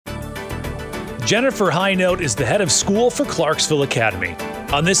Jennifer Hinote is the head of school for Clarksville Academy.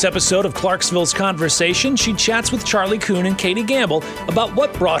 On this episode of Clarksville's Conversation, she chats with Koon and Katie Gambill about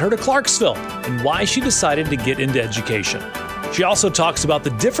what brought her to Clarksville and why she decided to get into education. She also talks about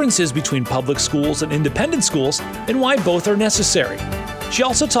the differences between public schools and independent schools and why both are necessary. She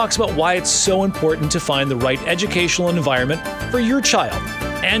also talks about why it's so important to find the right educational environment for your child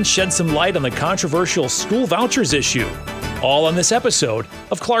and shed some light on the controversial school vouchers issue. All on this episode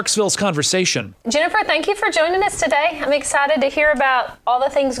of Clarksville's Conversation. Jennifer, thank you for joining us today. I'm excited to hear about all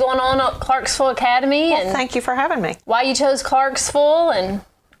the things going on at Clarksville Academy. Well, thank you for having me. Why you chose Clarksville and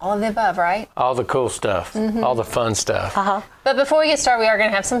all of the above, right? All the cool stuff, all the fun stuff. But before we get started, we are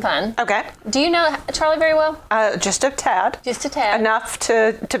going to have some fun. Okay. Do you know Charlie very well? Just a tad. Just a tad. Enough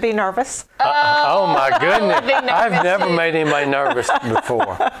to be nervous. Oh my goodness. I've never too. made anybody nervous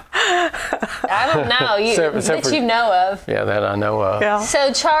before. I don't know. You know of. Yeah, that I know of. Yeah.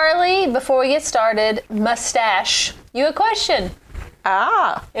 So Charlie, before we get started, mustache. You a question?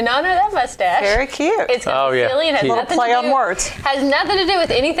 In honor of that mustache. Very cute. It's gonna be silly and has nothing play to on do, words. Has nothing to do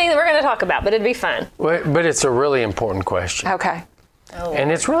with anything that we're going to talk about, but it'd be fun. But it's a really important question. Okay. Oh.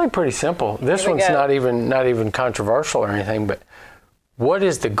 And it's really pretty simple. This Here we one's go. not even controversial or anything, but what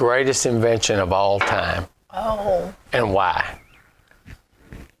is the greatest invention of all time? Oh. And why?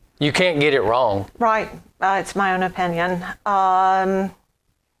 You can't get it wrong. Right. It's my own opinion.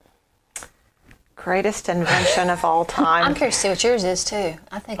 Greatest invention of all time. I'm curious to see what yours is too.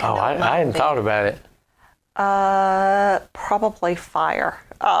 I think I know what mine I hadn't would be. thought about it. Probably fire.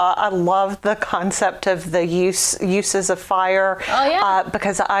 I love the concept of the uses of fire. Oh, yeah.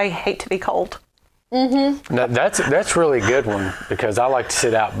 Because I hate to be cold. Now, that's really good one because I like to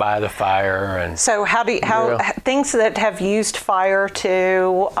sit out by the fire and. So things that have used fire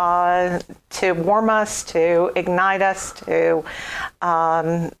to warm us, to ignite us,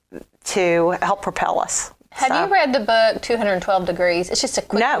 to help propel us. Have you read the book 212 Degrees? It's just a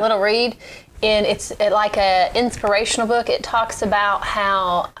quick little read. And it's like an inspirational book. It talks about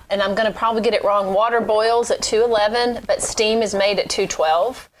how, and I'm going to probably get it wrong, water boils at 211, but steam is made at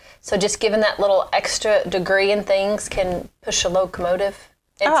 212. So just giving that little extra degree in things can push a locomotive.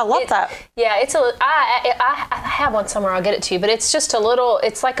 I love that. Yeah, I have one somewhere. I'll get it to you. But it's just a little,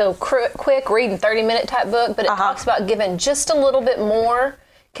 it's like a quick reading 30-minute type book, but it talks about giving just a little bit more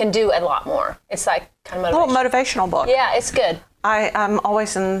can do a lot more. It's like kind of motivational. A little motivational book. Yeah, it's good. I'm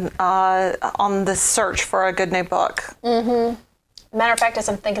always on the search for a good new book. Matter of fact, as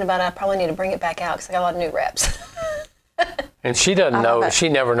I'm thinking about it, I probably need to bring it back out because I got a lot of new reps. And she doesn't know, she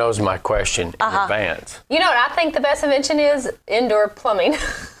never knows my question in advance. You know what I think the best invention is? Indoor plumbing.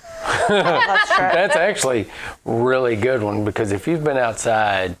 That's true. That's actually a really good one because if you've been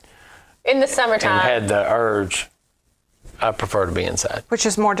outside In the summertime. and had the urge, I prefer to be inside. Which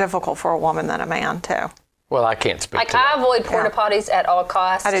is more difficult for a woman than a man, too. Well, I can't speak Like, to that. I avoid porta potties at all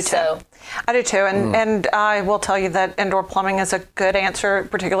costs. I do too. So. I do too, and I will tell you that indoor plumbing is a good answer.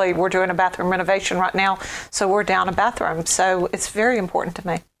 Particularly, we're doing a bathroom renovation right now, so we're down a bathroom. So it's very important to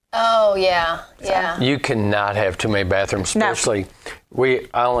me. Oh, yeah, yeah. You cannot have too many bathrooms, especially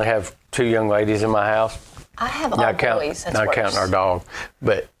I only have 2 young ladies in my house. I have all Not boys. That's not worse. counting our dog,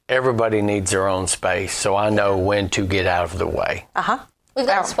 but everybody needs their own space, so I know when to get out of the way. We've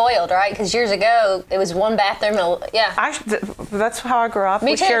gotten spoiled, right? Because years ago, it was one bathroom. That's how I grew up.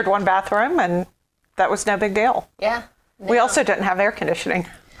 Me We too. shared one bathroom, and that was no big deal. Yeah. We also didn't have air conditioning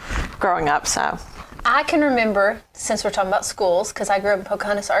growing up, so. I can remember, since we're talking about schools, because I grew up in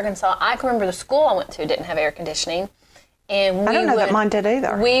Pocahontas, Arkansas, I can remember the school I went to didn't have air conditioning. And I don't know that mine did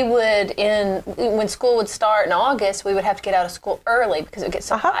either. We would, when school would start in August, we would have to get out of school early because it would get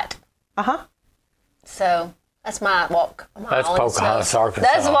so hot. So that's my walk a mile That's in the Pocahontas, snow. Arkansas.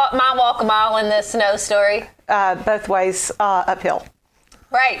 That's my walk a mile in the snow story. Both ways uphill.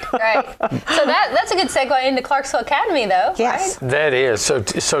 Right. So that's a good segue into Clarksville Academy, though. Yes. Right? That is.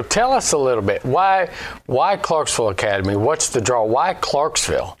 So tell us a little bit. Why Clarksville Academy? What's the draw? Why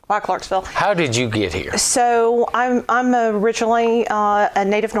Clarksville? Why Clarksville? How did you get here? So I'm originally a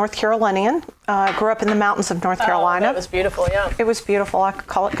native North Carolinian. Grew up in the mountains of North Carolina. That was beautiful, yeah. It was beautiful. I could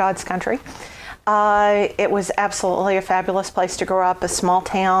call it God's country. It was absolutely a fabulous place to grow up, a small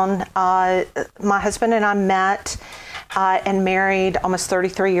town. My husband and I met and married almost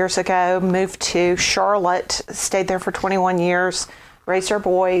 33 years ago, moved to Charlotte, stayed there for 21 years, raised our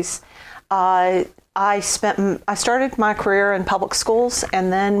boys. I started my career in public schools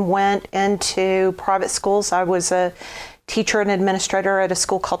and then went into private schools. I was a teacher and administrator at a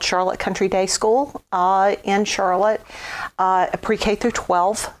school called Charlotte Country Day School in Charlotte, a pre-K through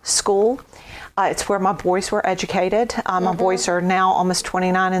 12 school. It's where my boys were educated. My boys are now almost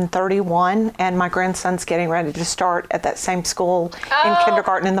 29 and 31, and my grandson's getting ready to start at that same school in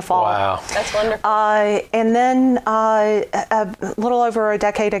kindergarten in the fall. Wow. That's wonderful. And then a little over a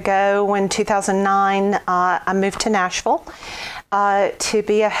decade ago, in 2009, I moved to Nashville to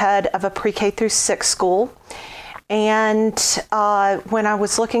be a head of a pre-K through 6 school. And when I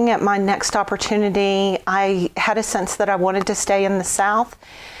was looking at my next opportunity, I had a sense that I wanted to stay in the South.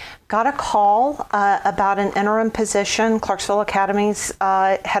 Got a call about an interim position. Clarksville Academy's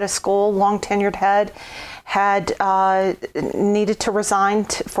head of school, long tenured head, had needed to resign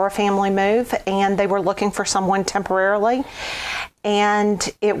for a family move, and they were looking for someone temporarily. And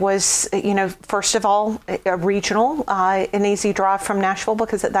it was, first of all, a regional, an easy drive from Nashville,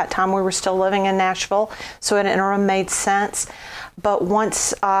 because at that time we were still living in Nashville, so an interim made sense. But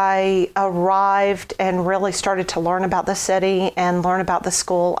once I arrived and really started to learn about the city and learn about the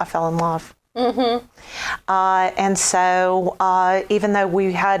school, I fell in love. Mm-hmm. And so even though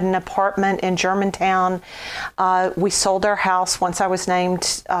we had an apartment in Germantown, we sold our house once I was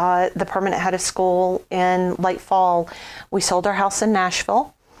named the permanent head of school in late fall. We sold our house in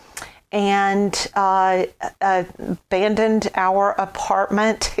Nashville and abandoned our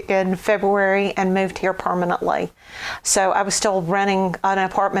apartment in February and moved here permanently. So I was still renting an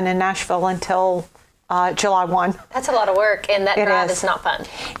apartment in Nashville until July 1. That's a lot of work, and that drive is not fun.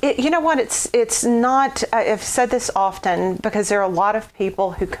 You know what? It's not. I've said this often because there are a lot of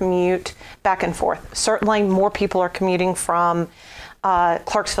people who commute back and forth. Certainly, more people are commuting from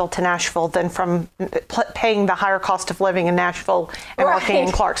Clarksville to Nashville than from paying the higher cost of living in Nashville and working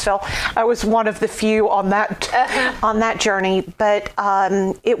in Clarksville. I was one of the few on that journey, but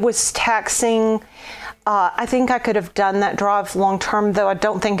it was taxing. I think I could have done that drive long term, though I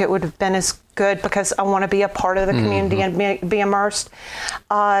don't think it would have been as good because I want to be a part of the community and be immersed.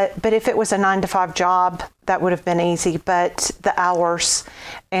 But if it was a 9-to-5 job, that would have been easy. But the hours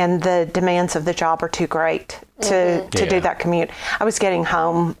and the demands of the job are too great to do that commute. I was getting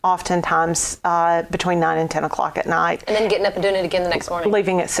home oftentimes between 9 and 10 o'clock at night. And then getting up and doing it again the next morning.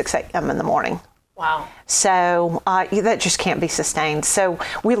 Leaving at 6 a.m. in the morning. Wow. So that just can't be sustained. So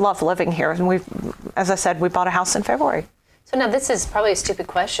we love living here. And as I said, we bought a house in February. So now this is probably a stupid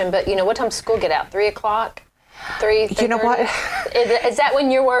question, but what time does school get out? 3 o'clock? 3? You know what? Is that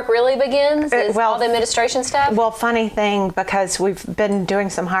when your work really begins? All the administration stuff? Well, funny thing, because we've been doing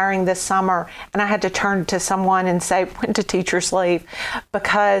some hiring this summer, and I had to turn to someone and say, when do teachers leave?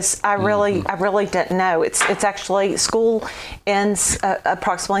 Because I really didn't know. It's actually, school ends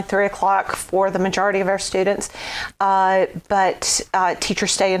approximately 3 o'clock for the majority of our students, but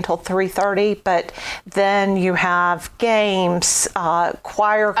teachers stay until 3:30. But then you have games,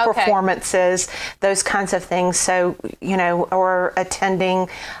 choir performances, those kinds of things. So, or attending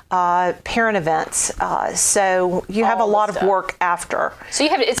parent events. So you have a lot of work after. So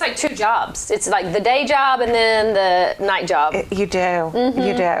it's like 2 jobs. It's like the day job and then the night job. You do. Mm-hmm.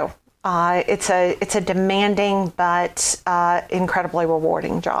 You do. It's a demanding but incredibly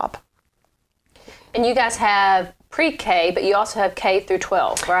rewarding job. And you guys have pre-K, but you also have K through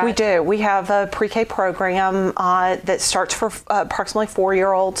 12, right? We do. We have a pre-K program that starts for approximately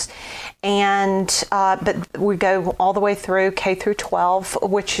 4-year-olds, and but we go all the way through K through 12,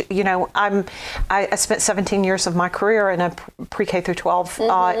 which I spent 17 years of my career in a pre-K through 12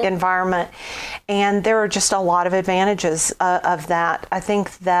 environment, and there are just a lot of advantages of that. I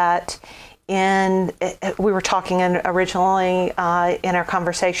think that we were talking originally in our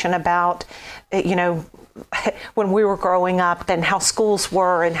conversation about when we were growing up and how schools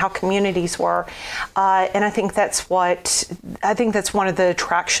were and how communities were, and I think that's one of the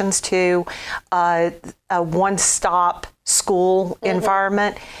attractions to a one-stop school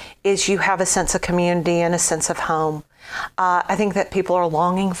environment is you have a sense of community and a sense of home. I think that people are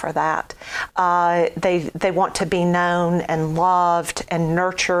longing for that. They want to be known and loved and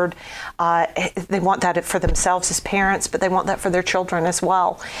nurtured. They want that for themselves as parents, but they want that for their children as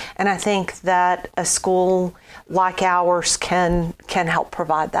well. And I think that a school like ours can help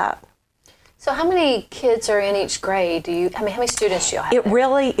provide that. So how many kids are in each grade? How many students do you have? It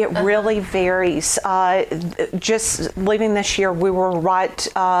really varies. Just leaving this year, we were right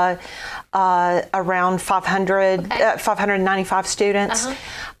around 595 students.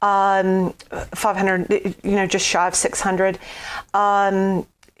 500, just shy of 600.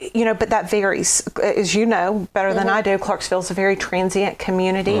 but that varies. As you know better than I do, Clarksville is a very transient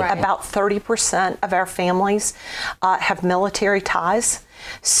community. Right. About 30% of our families have military ties.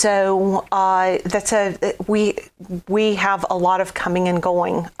 So we have a lot of coming and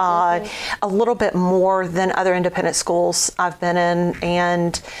going, a little bit more than other independent schools I've been in,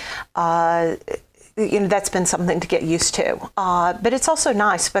 and that's been something to get used to. But it's also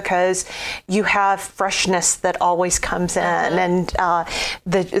nice because you have freshness that always comes in, and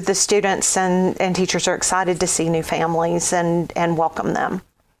the students and teachers are excited to see new families and welcome them.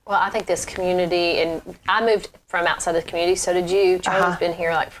 Well, I think this community, and I moved from outside the community, so did you. Charlie's been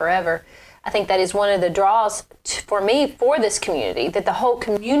here like forever. I think that is one of the draws for me for this community, that the whole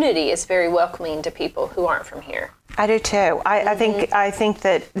community is very welcoming to people who aren't from here. I do too. I think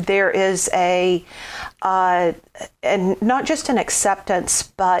that there is and not just an acceptance,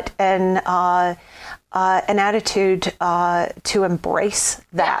 but an attitude to embrace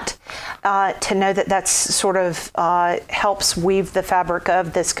that, to know that that's sort of helps weave the fabric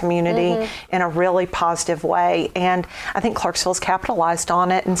of this community in a really positive way. And I think Clarksville's capitalized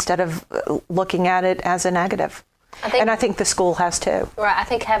on it instead of looking at it as a negative. I think the school has too. Right. I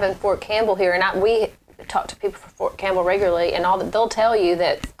think having Fort Campbell here, and we talk to people from Fort Campbell regularly, and they'll tell you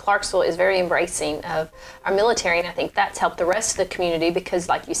that Clarksville is very embracing of our military, and I think that's helped the rest of the community because,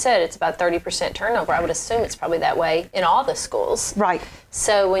 like you said, it's about 30% turnover. I would assume it's probably that way in all the schools. Right.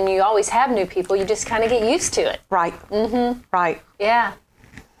 So when you always have new people, you just kind of get used to it. Right. Right. Yeah.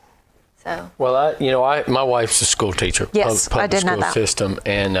 So. Well, my wife's a school teacher. Yes, public I did know school that. system,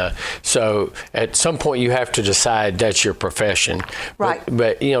 and so at some point you have to decide that's your profession. Right.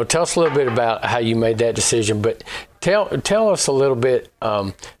 But tell us a little bit about how you made that decision. But tell us a little bit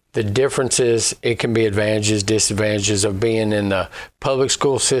the differences. It can be advantages, disadvantages of being in the public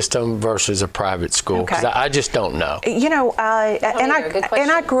school system versus a private school, because I just don't know.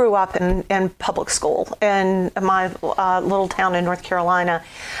 I grew up in public school in my little town in North Carolina.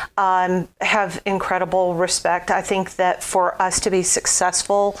 Have incredible respect. I think that for us to be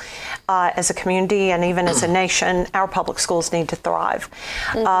successful as a community and even as a nation, our public schools need to thrive.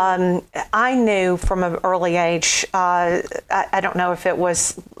 I knew from an early age, I don't know if it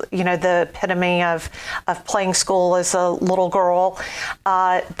was the epitome of playing school as a little girl,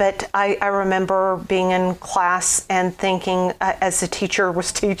 but I remember being in class and thinking, as the teacher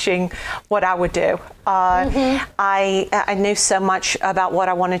was teaching, what I would do. I knew so much about what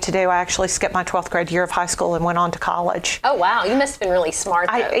I wanted to do. I actually skipped my 12th grade year of high school and went on to college. Oh, wow. You must have been really smart,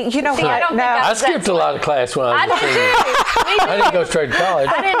 though. I skipped a lot of class when I was a senior. I didn't go straight to college.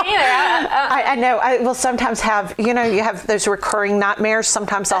 I didn't either. I know. I will sometimes have, you have those recurring nightmares.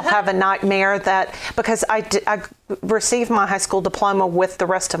 Sometimes I'll have a nightmare that, because I received my high school diploma with the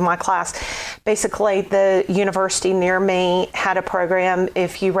rest of my class. Basically, the university near me had a program.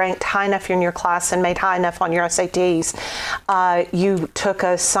 If you ranked high enough in your class and made high enough on your SATs, you took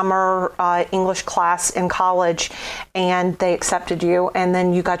a summer English class in college, and they accepted you, and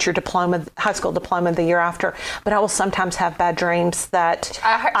then you got your diploma, high school diploma, the year after. But I will sometimes have bad dreams that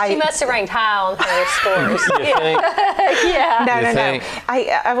she must have ranked high on her scores. Yeah. No.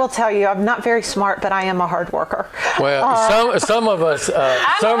 I will tell you, I'm not very smart, but I am a hard worker. Well, some of us. I'm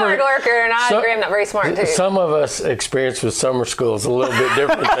a hard worker, and I agree I'm not very smart too. Some of us experience with summer school is a little bit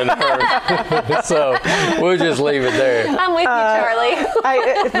different than hers, so we'll just leave it there. I'm with you, Charlie.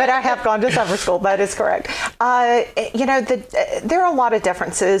 But I have gone to summer school. That is correct. There are a lot of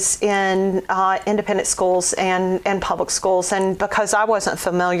differences in independent schools and public schools, and because I wasn't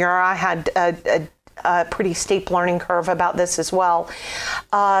familiar, I had a pretty steep learning curve about this as well.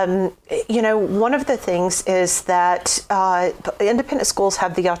 One of the things is that independent schools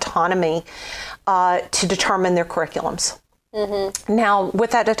have the autonomy to determine their curriculums. Now,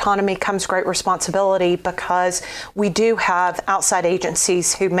 with that autonomy comes great responsibility, because we do have outside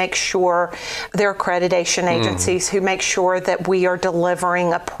agencies who make sure, they're accreditation agencies who make sure that we are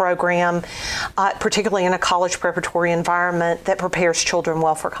delivering a program, particularly in a college preparatory environment, that prepares children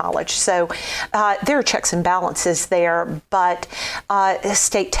well for college. So there are checks and balances there, but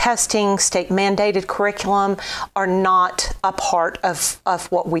state testing, state mandated curriculum are not a part of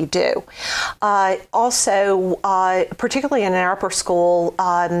what we do. Also, particularly in our upper school,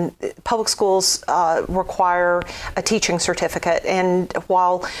 public schools require a teaching certificate, and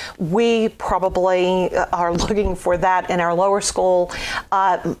while we probably are looking for that in our lower school,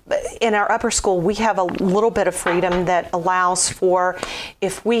 in our upper school we have a little bit of freedom that allows for,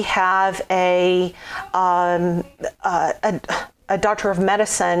 if we have a a doctor of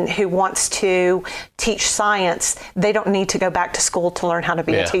medicine who wants to teach science, they don't need to go back to school to learn how to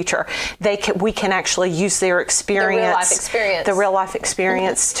be a teacher. We can actually use their experience, the real life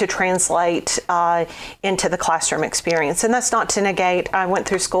experience to translate into the classroom experience. And that's not to negate, I went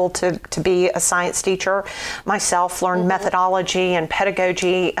through school to be a science teacher myself, learned methodology and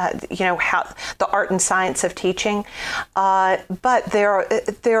pedagogy, how the art and science of teaching. But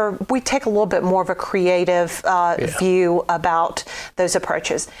we take a little bit more of a creative view about those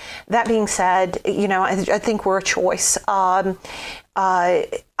approaches. That being said, I think we're a choice.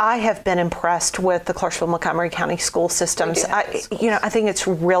 I have been impressed with the Clarksville Montgomery County school systems. I think it's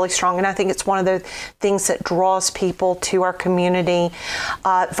really strong, and I think it's one of the things that draws people to our community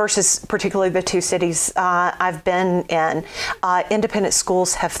versus particularly the two cities I've been in. Independent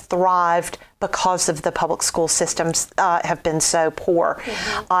schools have thrived because of the public school systems have been so poor.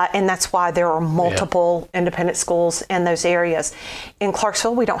 And that's why there are multiple independent schools in those areas. In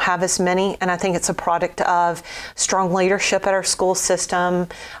Clarksville, we don't have as many, and I think it's a product of strong leadership at our school system,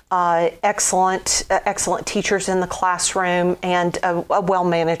 excellent teachers in the classroom, and a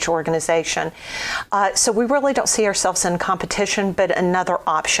well-managed organization. So we really don't see ourselves in competition, but another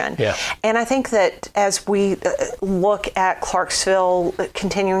option. And I think that as we look at Clarksville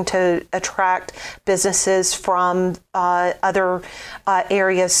continuing to attract businesses from other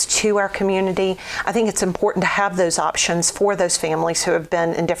areas to our community, I think it's important to have those options for those families who have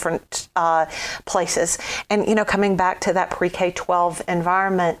been in different places. And, coming back to that pre-K-12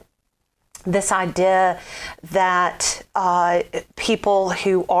 environment, this idea that people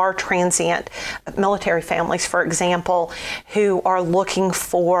who are transient, military families, for example, who are looking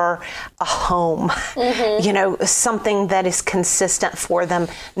for a home, something that is consistent for them,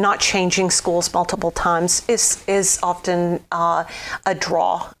 not changing schools multiple times is often a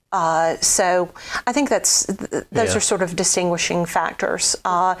draw. So I think those are sort of distinguishing factors.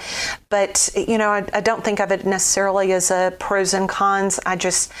 But, I don't think of it necessarily as a pros and cons. I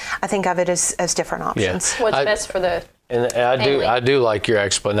think of it as different options. What's best for the And I do like your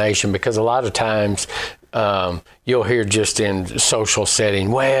explanation, because a lot of times you'll hear just in social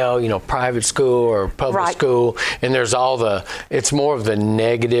setting, private school or public school, and there's it's more of the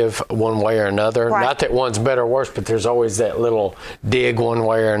negative one way or another. Not that one's better or worse, but there's always that little dig one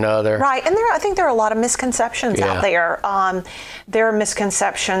way or another. Right, and I think there are a lot of misconceptions out there. There are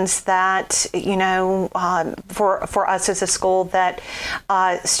misconceptions that, for us as a school, that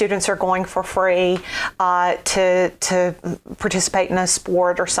students are going for free to participate in a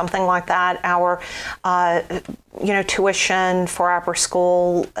sport or something like that. Our tuition for our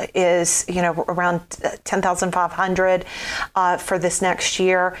school is, around $10,500 for this next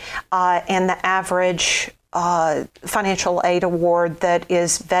year, and the average financial aid award that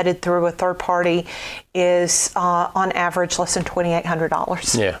is vetted through a third party is on average less than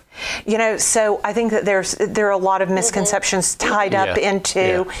 $2,800. So I think that there are a lot of misconceptions tied up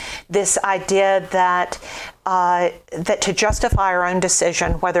into this idea that to justify our own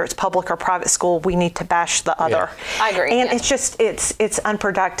decision, whether it's public or private school, we need to bash the other. I agree. And it's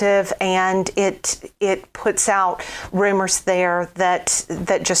unproductive, and it puts out rumors there that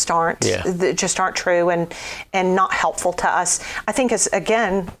just aren't true and not helpful to us. I think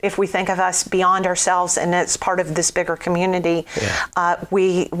if we think of us beyond ourselves and it's part of this bigger community,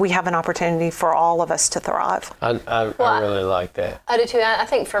 we have an opportunity for all of us to thrive. I really like that. I do too. I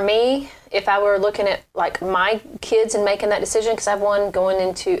think for me, if I were looking at my kids and making that decision, because I have one going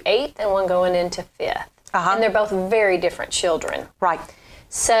into 8th and one going into 5th, and they're both very different children. Right.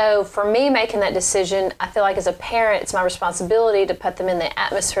 So for me, making that decision, I feel like as a parent, it's my responsibility to put them in the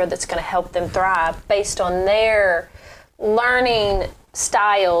atmosphere that's going to help them thrive based on their learning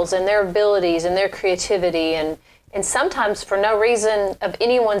styles and their abilities and their creativity, and sometimes for no reason of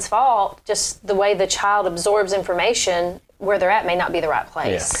anyone's fault, just the way the child absorbs information where they're at may not be the right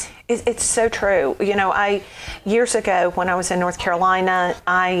place. It's so true. Years ago when I was in North Carolina,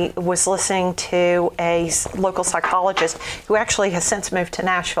 I was listening to a local psychologist who actually has since moved to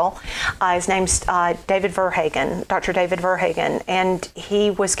Nashville. His name's David Verhagen, Dr. David Verhagen, and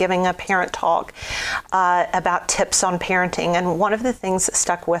he was giving a parent talk about tips on parenting. And one of the things that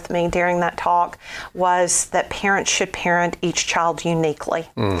stuck with me during that talk was that parents should parent each child uniquely.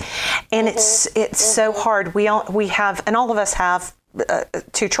 And it's so hard. We have, and all of us have,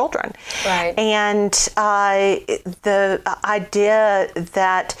 2 children. Right. And the idea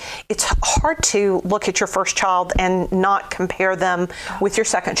that it's hard to look at your first child and not compare them with your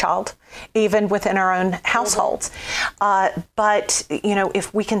second child. even within our own households. But,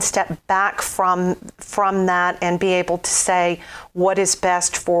 if we can step back from that and be able to say what is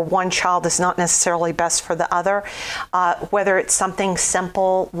best for one child is not necessarily best for the other, whether it's something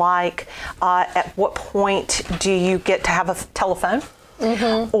simple like at what point do you get to have a telephone?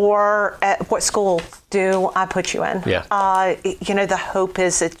 Or at what school do I put you in? Yeah. The hope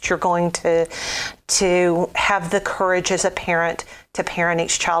is that you're going to have the courage as a parent to parent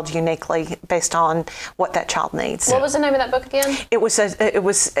each child uniquely based on what that child needs. What was the name of that book again?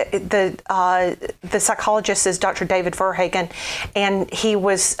 The psychologist is Dr. David Verhagen, and he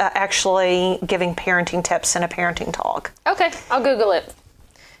was actually giving parenting tips in a parenting talk. Okay, I'll Google it.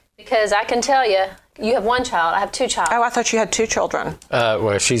 Because I can tell you, you have one child, I have two children. Oh, I thought you had two children.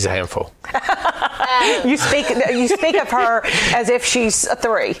 Well, she's a handful. You speak of her as if she's a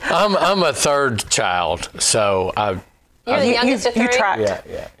three. I'm a third child, so You're the youngest of three? You tracked.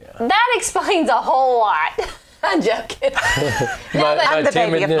 Yeah. That explains a whole lot. I'm joking. I'm the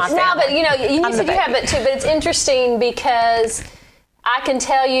baby of my family. No, but you said you have it too, but it's interesting because I can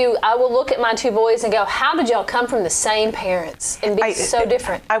tell you, I will look at my two boys and go, how did y'all come from the same parents and be so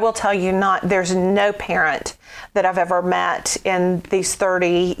different? I will tell you there's no parent that I've ever met in these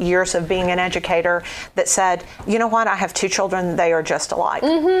 30 years of being an educator that said, you know what, I have two children, they are just alike.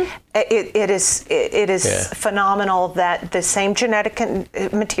 It is phenomenal that the same genetic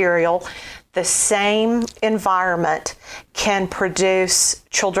material, the same environment can produce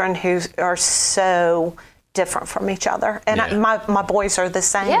children who are so different from each other. And my boys are the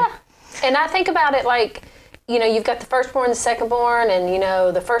same. Yeah. And I think about it like, you've got the firstborn, the secondborn,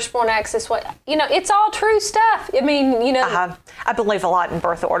 and, the firstborn acts this way. It's all true stuff. I mean, I believe a lot in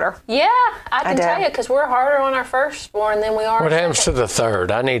birth order. Yeah, I can tell you, because we're harder on our firstborn than we are. What happens to the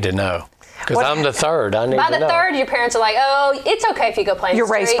third? I need to know. Because I'm the third. I need to know. By the third, your parents are like, oh, it's okay if you go play in the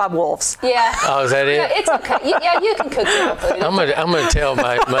street. You're raised by wolves. Yeah. Oh, is that it? It's okay. You can cook your own food. I'm gonna tell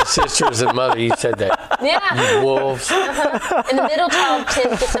my sisters and mother you said that. Yeah. You wolves. And the middle child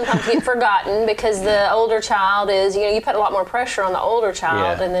tends to sometimes get forgotten because the older child is, you put a lot more pressure on the older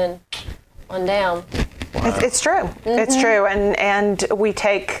child and then on down. Wow. It's true. It's true. And we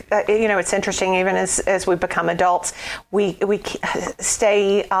take, it's interesting, even as we become adults, we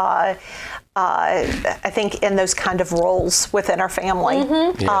stay, I think, in those kind of roles within our family,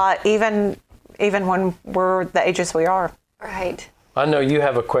 even when we're the ages we are. Right. I know you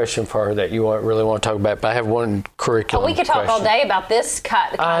have a question for her that you really want to talk about, but I have one curriculum we could talk all day about this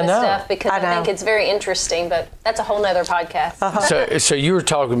kind of stuff because I think it's very interesting, but that's a whole nother podcast. So you were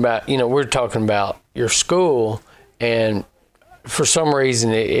talking about, we're talking about your school, and for some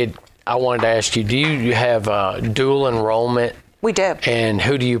reason I wanted to ask you, do you have dual enrollment? We do. And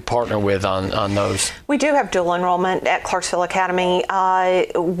who do you partner with on those? We do have dual enrollment at Clarksville Academy.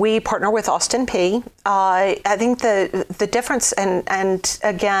 We partner with Austin Peay. I think the difference, and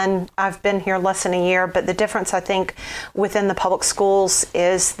again, I've been here less than a year, but the difference I think within the public schools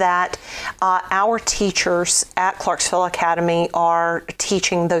is that our teachers at Clarksville Academy are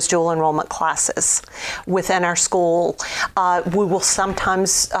teaching those dual enrollment classes within our school. We will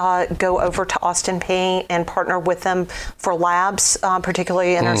sometimes go over to Austin Peay and partner with them for labs.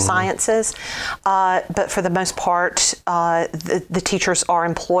 Particularly in our sciences, but for the most part, the teachers are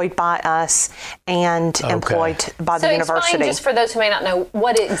employed by us and employed by the university. So explain, just for those who may not know,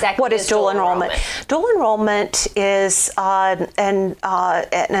 what is dual enrollment? Dual enrollment is an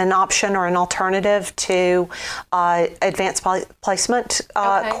option or an alternative to advanced placement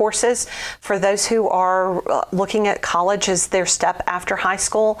courses for those who are looking at college as their step after high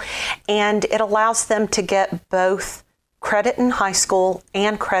school, and it allows them to get both credit in high school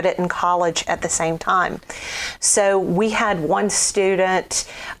and credit in college at the same time. So we had one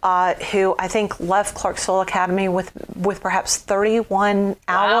student who I think left Clarksville Academy with perhaps 31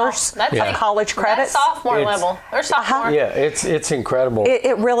 hours of college credits. That's sophomore level. They're sophomore. Yeah, it's incredible.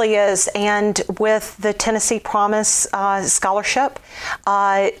 It really is. And with the Tennessee Promise scholarship,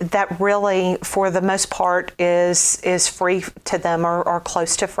 that really, for the most part, is free to them or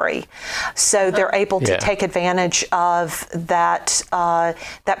close to free. So they're able to take advantage of that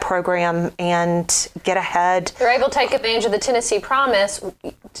program and get ahead. They're able to take advantage of the Tennessee Promise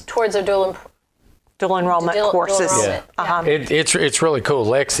towards their dual enrollment courses. It's really cool.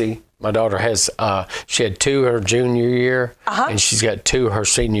 Lexi, my daughter, has she had two her junior year, and she's got two her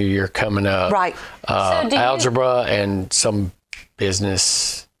senior year coming up. Right. Algebra and some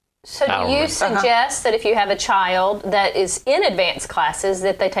business. So do you suggest that if you have a child that is in advanced classes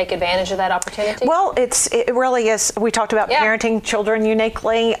that they take advantage of that opportunity? Well, it really is. We talked about parenting children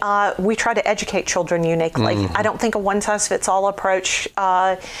uniquely. We try to educate children uniquely. I don't think a one-size-fits-all approach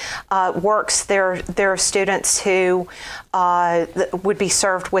works. There are students who would be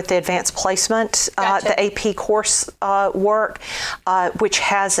served with the advanced placement, the AP course work, which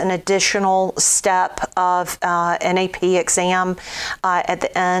has an additional step of an AP exam at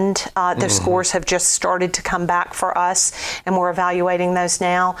the end. The scores have just started to come back for us, and we're evaluating those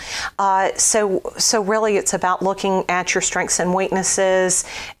now. So really it's about looking at your strengths and weaknesses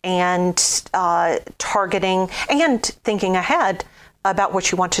and targeting and thinking ahead about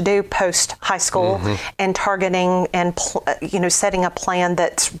what you want to do post high school and targeting and setting a plan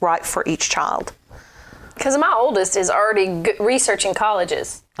that's right for each child. Because my oldest is already researching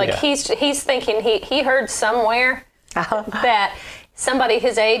colleges. He's thinking he heard somewhere that somebody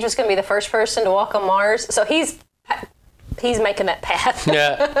his age was going to be the first person to walk on Mars. So he's making that path.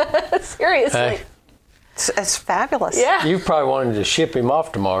 Yeah. Seriously. Hey. It's fabulous. Yeah. You probably wanted to ship him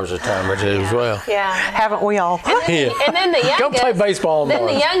off to Mars a time or two as well. Yeah. Haven't we all? And then the youngest. Go play baseball on Mars.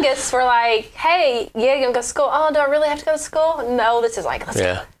 Then the youngest were like, hey, you're going to go to school? Oh, do I really have to go to school? No, this is like, let's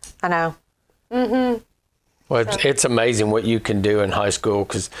go. I know. Well, it's amazing what you can do in high school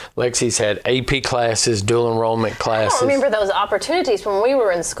because Lexi's had AP classes, dual enrollment classes. I don't remember those opportunities when we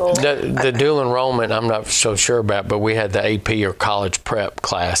were in school. The dual enrollment, I'm not so sure about, but we had the AP or college prep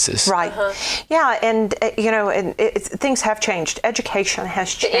classes. Right. Yeah, and things have changed. Education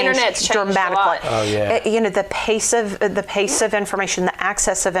has changed. The internet's changed dramatically. A lot. Oh yeah. The pace of information, the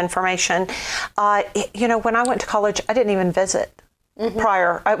access of information. When I went to college, I didn't even visit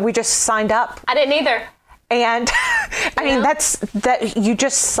prior. We just signed up. I didn't either. And I mean, that you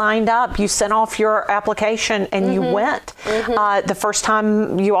just signed up, you sent off your application and you went. The first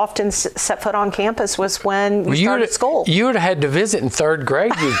time you often set foot on campus was when you started school. You would have had to visit in third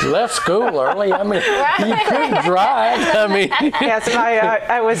grade. You left school early. I mean, you couldn't drive. I mean, yes,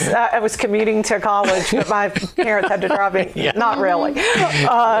 I was commuting to college, but my parents had to drive me. Yeah. Not really.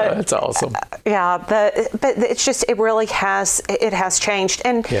 That's awesome. Yeah, but it's just it really has changed,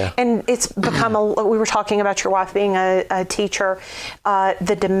 and it's become we were talking about your wife being a teacher.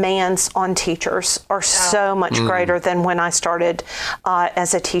 The demands on teachers are so much greater than when I started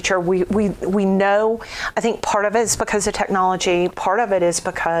as a teacher. We know, I think part of it is because of technology, part of it is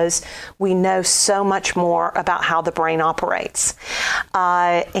because we know so much more about how the brain operates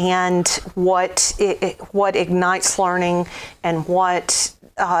and what ignites learning and what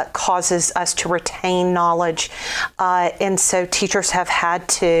causes us to retain knowledge. And so teachers have had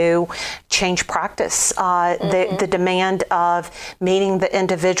to change practice. The demand of meeting the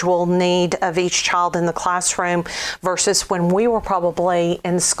individual need of each child in the classroom versus when we were probably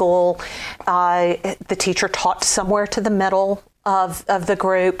in school, the teacher taught somewhere to the middle of the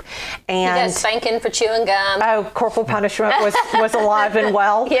group, and you got spanking for chewing gum. Oh, corporal punishment was alive and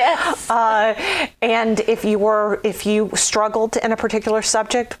well. Yes. And if you struggled in a particular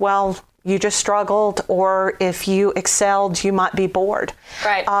subject, well, you just struggled, or if you excelled, you might be bored.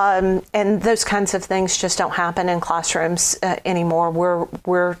 Right. And those kinds of things just don't happen in classrooms anymore.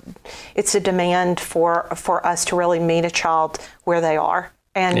 It's a demand for us to really meet a child where they are.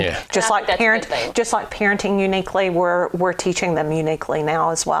 And just like parenting uniquely, we're teaching them uniquely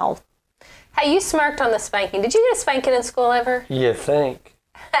now as well. Hey, you smirked on the spanking. Did you get a spanking in school ever? You think?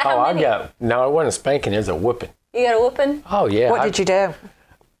 No, it wasn't a spanking, it was a whooping. You got a whooping? Oh yeah. What did you do?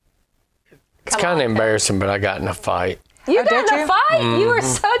 It's kind of embarrassing, but I got in a fight. You got in a fight? Mm-hmm. You were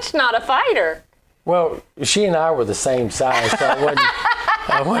such not a fighter. Well, she and I were the same size, so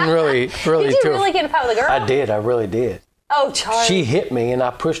I wasn't really. Did you really get in a fight with a girl? I did. I really did. Oh, Charlie. She hit me, and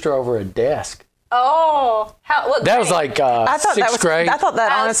I pushed her over a desk. Oh. That was like sixth grade. I thought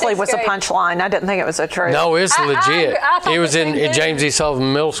that honestly was a punchline. I didn't think it was a truth. No, it's legit. It was in James E.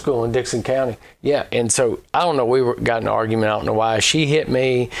 Sullivan Middle School in Dixon County. Yeah, and so, I don't know, we got in an argument. I don't know why. She hit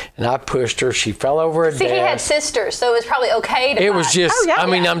me, and I pushed her. She fell over a desk. See, he had sisters, so it was probably okay to It was just,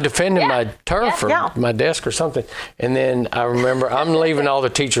 I'm defending my turf or my desk or something. And then I remember, I'm leaving all the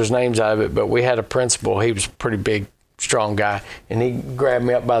teachers' names out of it, but we had a principal. He was a pretty big, strong guy, and he grabbed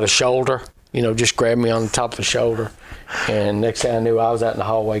me up by the shoulder, just grabbed me on the top of the shoulder, and next thing I knew, I was out in the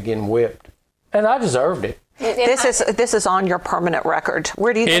hallway getting whipped, and I deserved it. This is on your permanent record.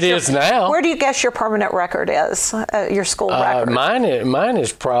 Where do you? It is now. Where do you guess your permanent record is? Your school record. Mine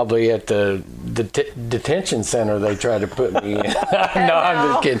is probably at the detention center they tried to put me in. No,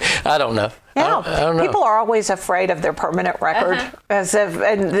 I'm just kidding. I don't know. Yeah, I don't know. People are always afraid of their permanent record, as if,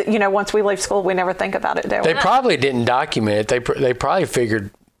 and once we leave school, we never think about it, do we? They probably didn't document it. They probably figured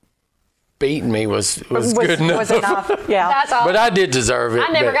beating me was good enough. Was enough. Yeah. That's all. But I did deserve it.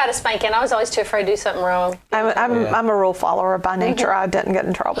 I never got a spanking. I was always too afraid to do something wrong. I'm a rule follower by nature. I didn't get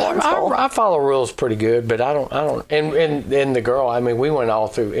in trouble in school. I follow rules pretty good, but I don't. And the girl, I mean, we went all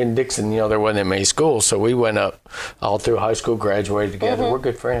through in Dixon. There wasn't that many schools, so we went up all through high school, graduated together. We're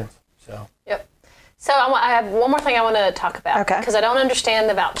good friends. So. Yep. So I have one more thing I want to talk about because I don't understand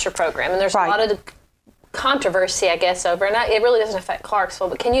the voucher program, and there's a lot of controversy, I guess, over, and it really doesn't affect Clarksville,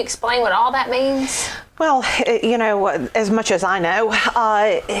 but can you explain what all that means? Well, as much as I know,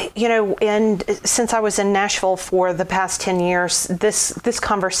 and since I was in Nashville for the past 10 years, this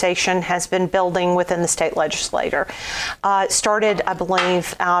conversation has been building within the state legislature. It started, I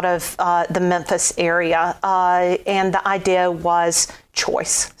believe, out of the Memphis area, and the idea was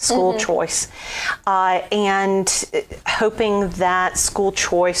choice, school choice, and hoping that school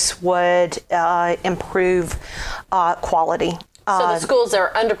choice would improve quality. So the schools that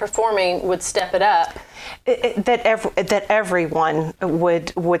are underperforming would step it up. That everyone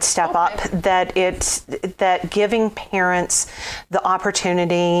would step up. That giving parents the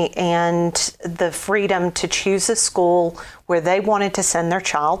opportunity and the freedom to choose a school where they wanted to send their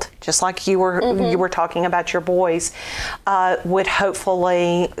child, just like you were talking about your boys, would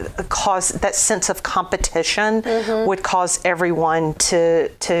hopefully cause that sense of competition. Would cause everyone to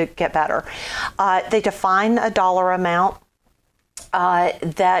get better. They define a dollar amount.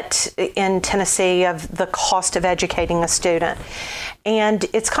 That in Tennessee of the cost of educating a student. And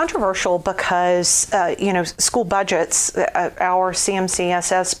it's controversial because, school budgets, our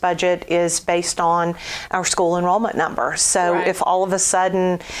CMCSS budget is based on our school enrollment number. So if all of a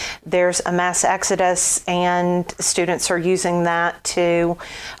sudden there's a mass exodus and students are using that to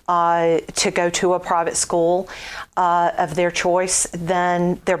go to a private school of their choice,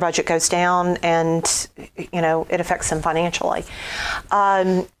 then their budget goes down and, it affects them financially.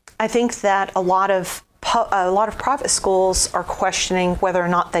 I think that a lot of private schools are questioning whether or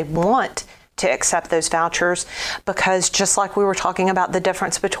not they want to accept those vouchers, because just like we were talking about the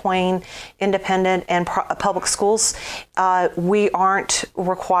difference between independent and public schools, we aren't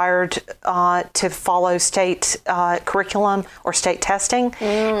required to follow state curriculum or state testing.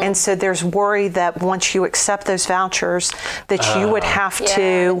 And so there's worry that once you accept those vouchers that you would have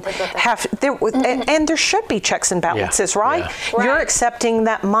to and there should be checks and balances, right? You're accepting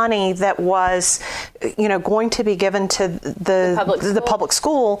that money that was going to be given to the public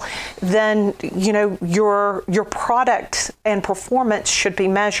school, then your product and performance should be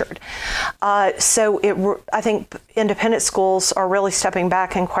measured. So I think independent schools are really stepping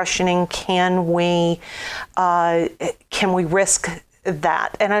back and questioning, can we risk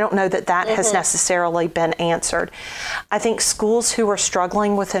that? And I don't know that has necessarily been answered. I think schools who are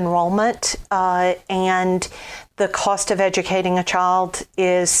struggling with enrollment and the cost of educating a child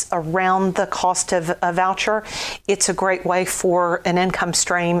is around the cost of a voucher, it's a great way for an income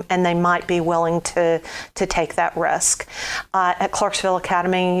stream, and they might be willing to take that risk. At Clarksville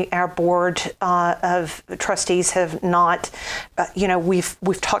Academy, our board of trustees have not,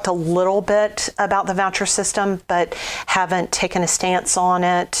 we've talked a little bit about the voucher system, but haven't taken a stance on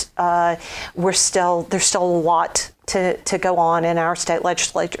it. There's still a lot to go on in our state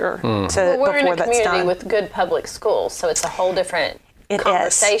legislature we're in a community with good public schools, so it's a whole different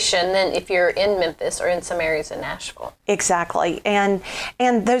conversation than if you're in Memphis or in some areas in Nashville. Exactly. And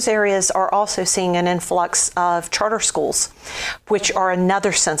those areas are also seeing an influx of charter schools, which are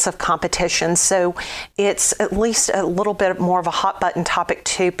another sense of competition. So it's at least a little bit more of a hot button topic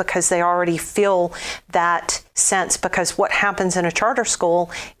too, because they already feel that sense, because what happens in a charter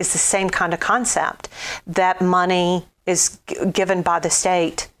school is the same kind of concept. That money is given by the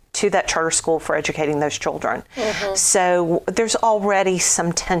state to that charter school for educating those children. So there's already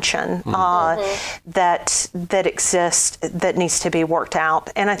some tension that exists that needs to be worked out.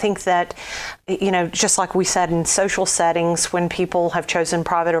 And I think that, just like we said in social settings, when people have chosen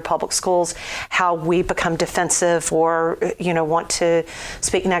private or public schools, how we become defensive or, want to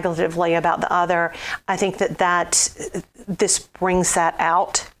speak negatively about the other, I think that this brings that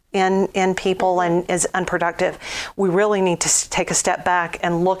out in people and is unproductive. We really need to take a step back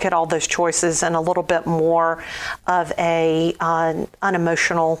and look at all those choices in a little bit more of a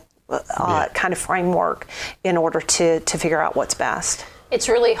unemotional kind of framework in order to figure out what's best. It's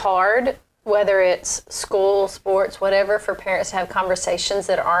really hard whether it's school, sports, whatever, for parents to have conversations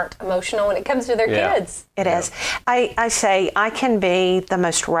that aren't emotional when it comes to their kids. It is. I say I can be the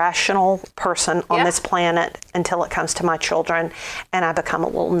most rational person on this planet until it comes to my children, and I become a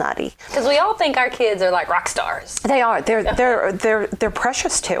little nutty. Because we all think our kids are like rock stars. They are. They're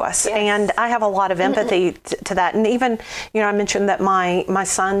precious to us, and I have a lot of empathy to that. And even, I mentioned that my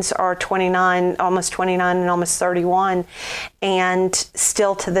sons are 29, almost 29, and almost 31, and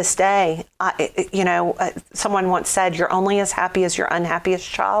still to this day, someone once said, "You're only as happy as your unhappiest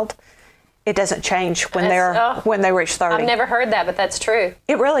child." It doesn't change when they reach 30. I've never heard that, but that's true.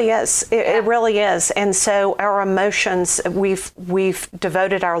 It really is. It really is. And so our emotions, we've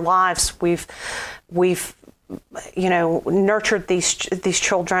devoted our lives. We've nurtured these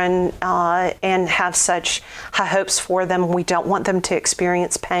children and have such high hopes for them. We don't want them to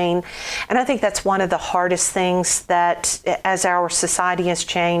experience pain. And I think that's one of the hardest things that, as our society has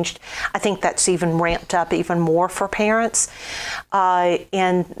changed, I think that's even ramped up even more for parents,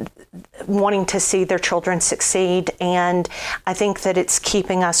 and wanting to see their children succeed. And I think that it's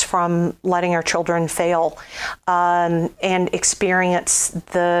keeping us from letting our children fail, and experience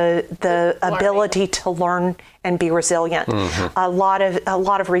the ability to learn and be resilient. A lot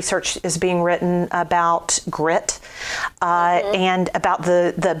of research is being written about grit, and about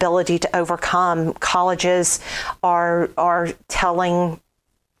the ability to overcome. Colleges are telling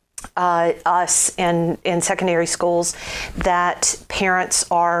us in secondary schools that parents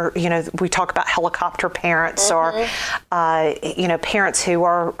are, we talk about helicopter parents, or parents who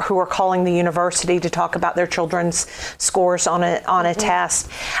are calling the university to talk about their children's scores on a test.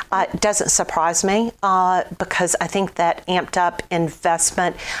 Doesn't surprise me, because I think that amped up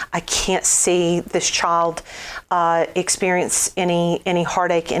investment, I can't see this child experience any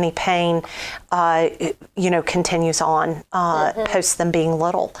heartache, any pain, continues on post them being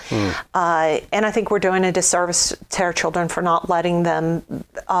little. And I think we're doing a disservice to our children for not letting them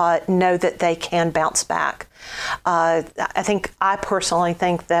know that they can bounce back. I personally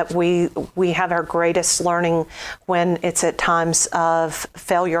think that we have our greatest learning when it's at times of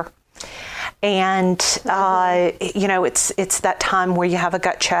failure. And, it's that time where you have a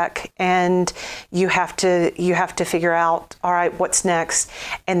gut check and you have to figure out, all right, what's next?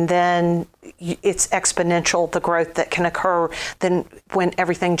 And then it's exponential, the growth that can occur than when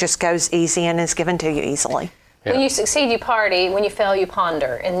everything just goes easy and is given to you easily. Yeah. When you succeed, you party. When you fail, you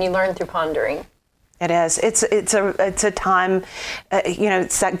ponder, and you learn through pondering. It is. It's a time,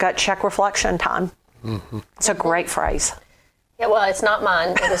 it's that gut check reflection time. Mm-hmm. It's a great phrase. Yeah, well, it's not mine.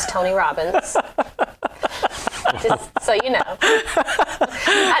 It was Tony Robbins. Just so you know.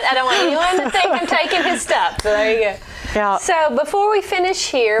 I don't want anyone to think I'm taking his stuff. So there you go. Yeah. So before we finish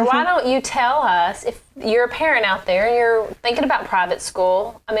here, why don't you tell us, if you're a parent out there and you're thinking about private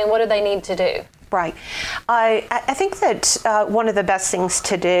school, what do they need to do? Right. I think that one of the best things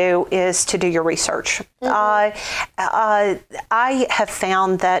to do is to do your research. I have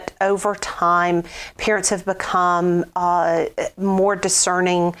found that over time, parents have become more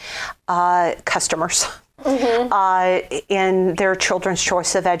discerning customers. In their children's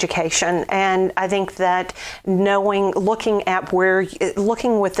choice of education. And I think that looking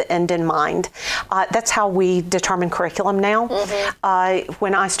with the end in mind, that's how we determine curriculum now.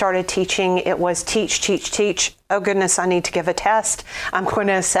 When I started teaching, it was teach. Oh goodness, I need to give a test. I'm going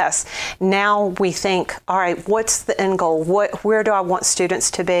to assess. Now we think, all right, what's the end goal? Where do I want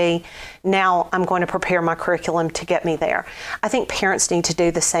students to be? Now I'm going to prepare my curriculum to get me there. I think parents need to do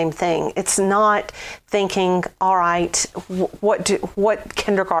the same thing. It's not thinking, all right, what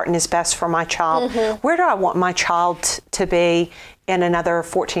kindergarten is best for my child? Where do I want my child to be in another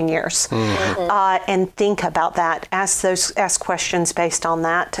 14 years? And think about that. Ask questions based on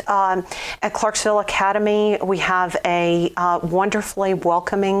that. At Clarksville Academy, we have a wonderfully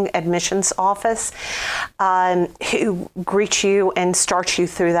welcoming admissions office who greets you and starts you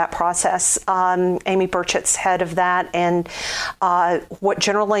through that process. Amy Burchett's head of that. And what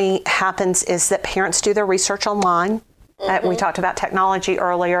generally happens is that parents do their research online. We talked about technology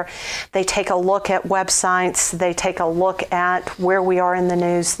earlier. They take a look at websites. They take a look at where we are in the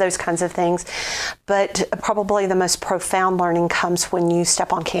news, those kinds of things. But probably the most profound learning comes when you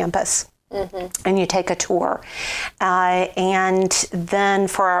step on campus. And you take a tour. And then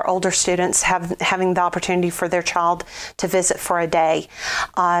for our older students, having the opportunity for their child to visit for a day.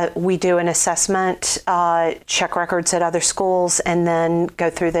 We do an assessment, check records at other schools, and then go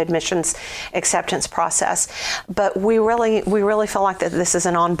through the admissions acceptance process. But we really feel like that this is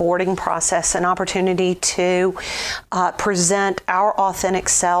an onboarding process, an opportunity to present our authentic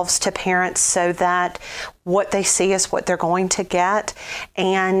selves to parents so that what they see is what they're going to get,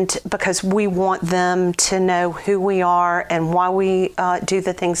 and because we want them to know who we are and why we do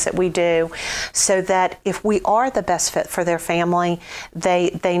the things that we do, so that if we are the best fit for their family,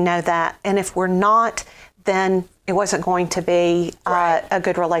 they know that. And if we're not, then it wasn't going to be a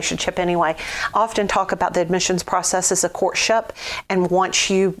good relationship anyway. I often talk about the admissions process as a courtship, and once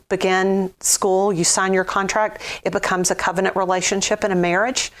you begin school, you sign your contract, it becomes a covenant relationship and a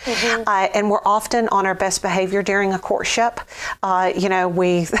marriage. And we're often on our best behavior during a courtship.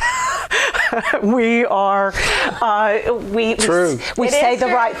 We we are we say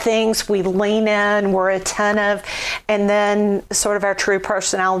the right things, we lean in, we're attentive, and then sort of our true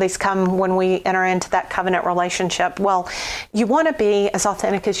personalities come when we enter into that covenant relationship. Well, you want to be as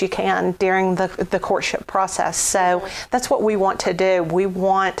authentic as you can during the courtship process. So that's what we want to do. We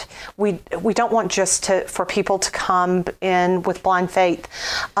don't want just for people to come in with blind faith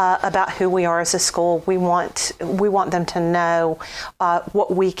about who we are as a school. We want them to know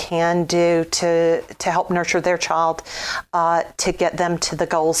what we can do to help nurture their child, to get them to the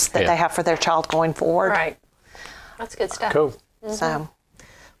goals that they have for their child going forward. Right. That's good stuff. Cool. So.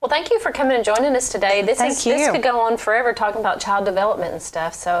 Well, thank you for coming and joining us today. This could go on forever talking about child development and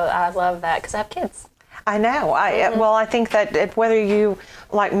stuff. So I love that because I have kids. I know. Well, I think that whether you,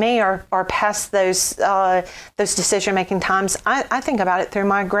 like me, are past those decision-making times, I think about it through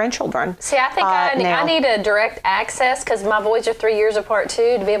my grandchildren. See, I think I need a direct access, because my boys are 3 years apart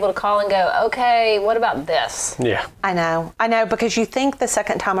too, to be able to call and go, okay, what about this? Yeah. I know, because you think the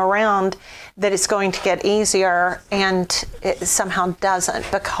second time around that it's going to get easier, and it somehow doesn't,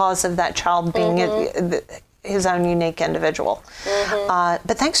 because of that child being his own unique individual.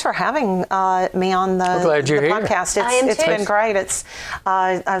 But thanks for having me on the podcast. It's been great.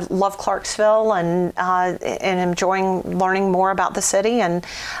 I love Clarksville and enjoying learning more about the city. And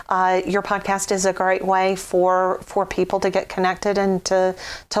your podcast is a great way for people to get connected and to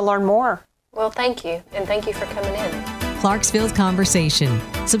learn more. Well, thank you. And thank you for coming in. Clarksville's Conversation.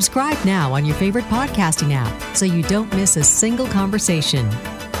 Subscribe now on your favorite podcasting app so you don't miss a single conversation.